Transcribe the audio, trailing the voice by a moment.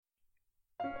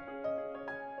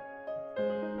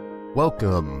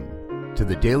Welcome to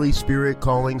the Daily Spirit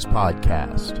Callings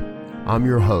Podcast. I'm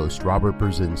your host, Robert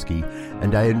Brzezinski,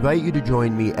 and I invite you to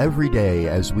join me every day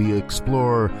as we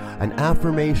explore an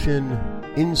affirmation,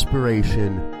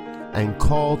 inspiration, and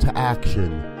call to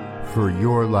action for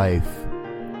your life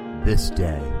this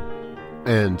day.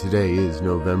 And today is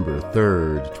November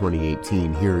 3rd,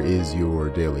 2018. Here is your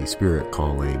Daily Spirit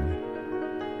Calling.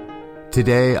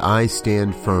 Today, I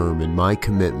stand firm in my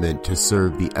commitment to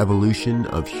serve the evolution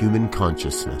of human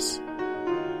consciousness.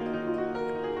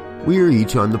 We are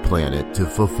each on the planet to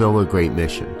fulfill a great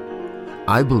mission.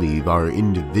 I believe our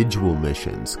individual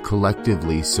missions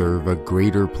collectively serve a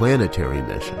greater planetary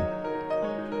mission.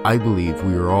 I believe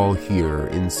we are all here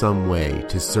in some way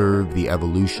to serve the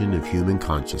evolution of human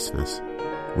consciousness.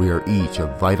 We are each a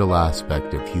vital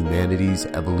aspect of humanity's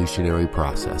evolutionary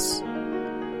process.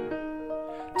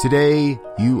 Today,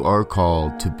 you are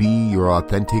called to be your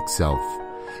authentic self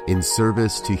in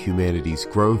service to humanity's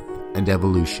growth and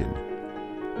evolution.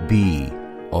 Be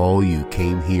all you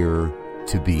came here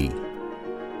to be.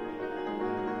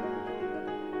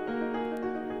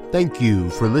 Thank you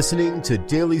for listening to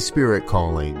Daily Spirit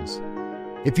Callings.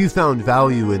 If you found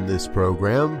value in this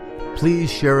program,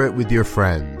 please share it with your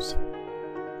friends.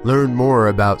 Learn more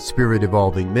about Spirit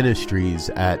Evolving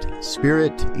Ministries at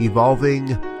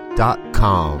spiritevolving.com.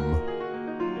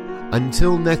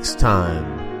 Until next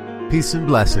time, peace and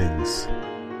blessings.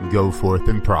 Go forth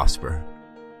and prosper.